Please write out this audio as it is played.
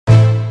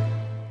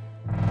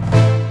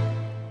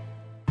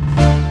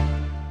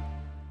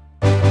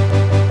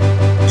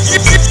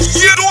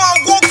Yet though I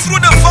walk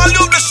through the valley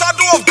of the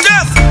shadow of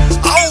death,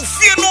 I will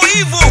fear no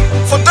evil,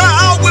 for thou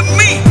art with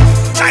me.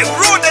 Thy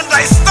rod and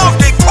thy staff,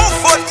 they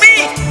comfort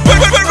me.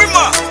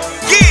 Barima,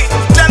 yeah,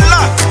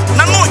 Della,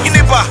 Nano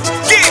Hineba,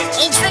 yeah.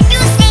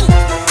 Introducing.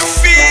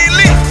 Feel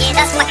it. Yeah,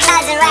 that's my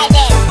cousin right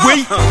there.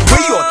 Wait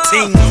your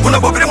thing. When I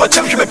bobble my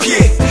champion, my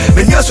pie.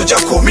 Many years of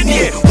Jaco,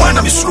 many, one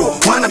of me slow,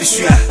 one of me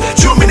swear.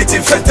 2 minutes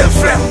in front and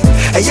frame.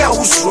 A year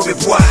who slow me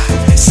boy.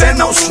 Send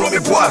out slow me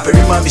boy.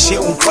 Barima, me share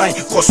on crying,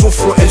 cause so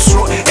fro and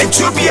slow. And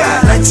to be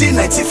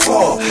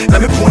 1994.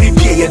 Let me pony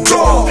be a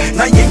door.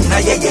 Now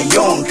you're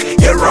young,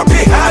 you're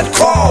rapping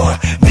hardcore.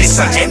 This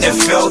a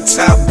NFL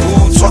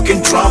taboo,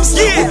 talking drums.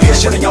 Yeah, be a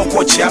shelling young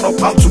coach,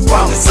 pound to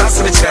pound.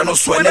 Sasa the channel,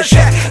 swell a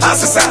share.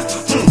 Answer,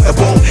 a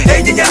bone,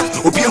 and ya,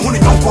 will be a honey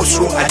young coach.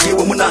 I deal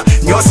with Muna,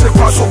 you're the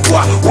cross of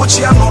bois. Watch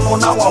ya, no,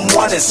 now I'm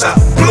one is a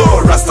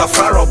blow,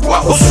 Rastafari,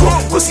 bois, also,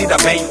 go see the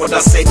pain, what I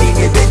said,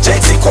 in the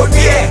jetty code,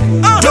 yeah.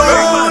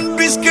 Don't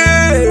be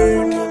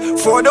scared,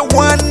 for the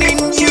one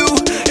in you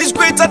is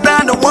greater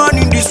than the one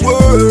in this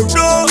world.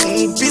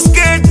 Don't be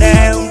scared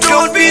now,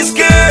 don't be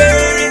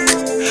scared.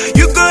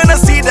 You're gonna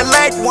see the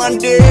light one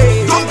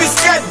day. Don't be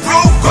scared,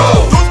 bro,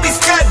 go. Don't be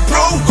scared,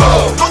 bro,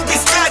 go. Don't be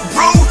scared,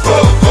 bro, go,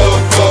 go,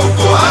 go,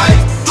 go.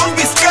 Don't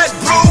be scared,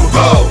 bro,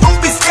 go. Don't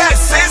be scared,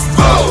 sis,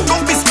 go.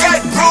 Don't be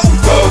scared, bro,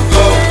 go,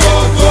 go, go,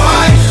 go.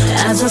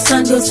 As the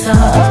sun goes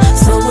up,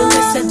 so will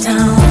it sit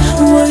down.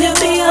 Will you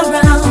be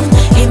around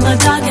in my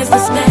darkest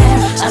despair?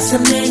 I see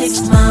many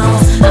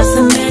smiles, I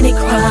see many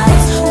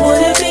cries. Will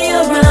you be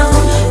around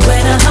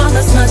when I have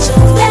this much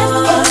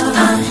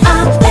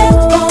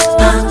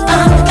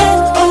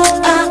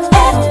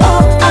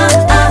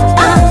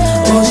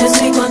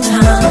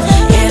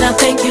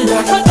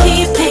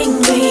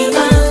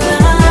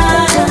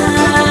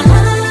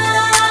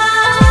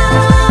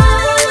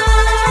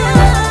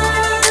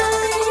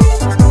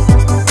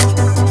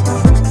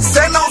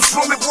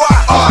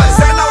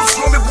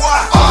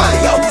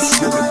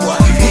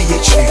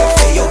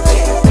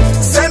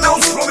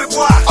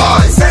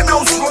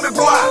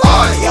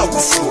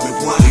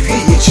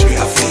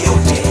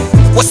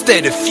What's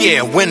there to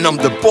fear when I'm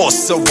the boss,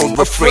 so I'm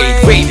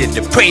afraid? Raided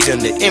and prayed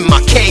on it in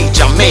my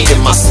cage, I made it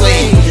my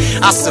slave.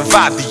 I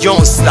survived the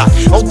onslaught.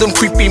 All them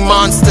creepy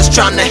monsters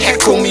trying to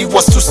heckle me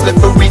was too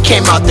slippery.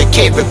 Came out the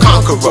cave a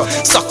conqueror,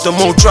 sucked them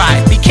all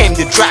dry, became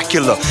the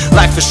Dracula.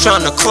 Life is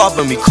trying to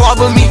clobber me,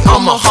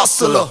 I'm a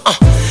hustler.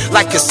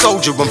 Like a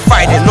soldier, I'm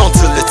fighting on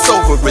till it's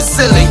over.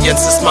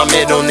 Resilience is my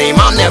middle name,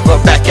 I'll never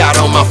back out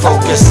on my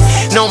focus.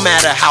 No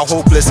matter how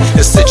hopeless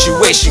the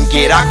situation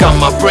get, I got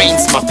my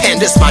brains, my pen,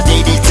 this my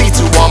DDT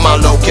to all my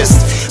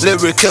locusts.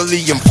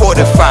 Lyrically I'm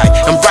fortified,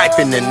 I'm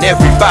ripening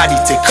everybody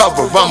to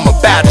cover. I'm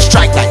about to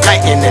strike like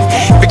lightning.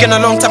 Began a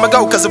long time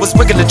ago, cause it was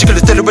wicked and jiggle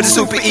it with a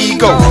super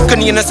ego.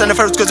 Couldn't understand the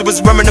first cause it was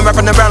running and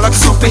rapping around like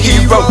a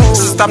superhero.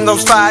 Since I'm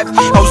those 5,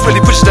 I was really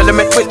pushing the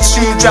limit with the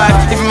shoe drive.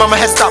 Even mama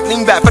had stopped,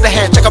 lean back for the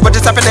hand, check out what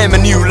just happened in a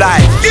new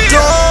life.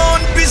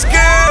 Don't be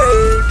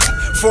scared,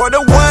 for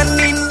the one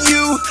in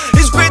you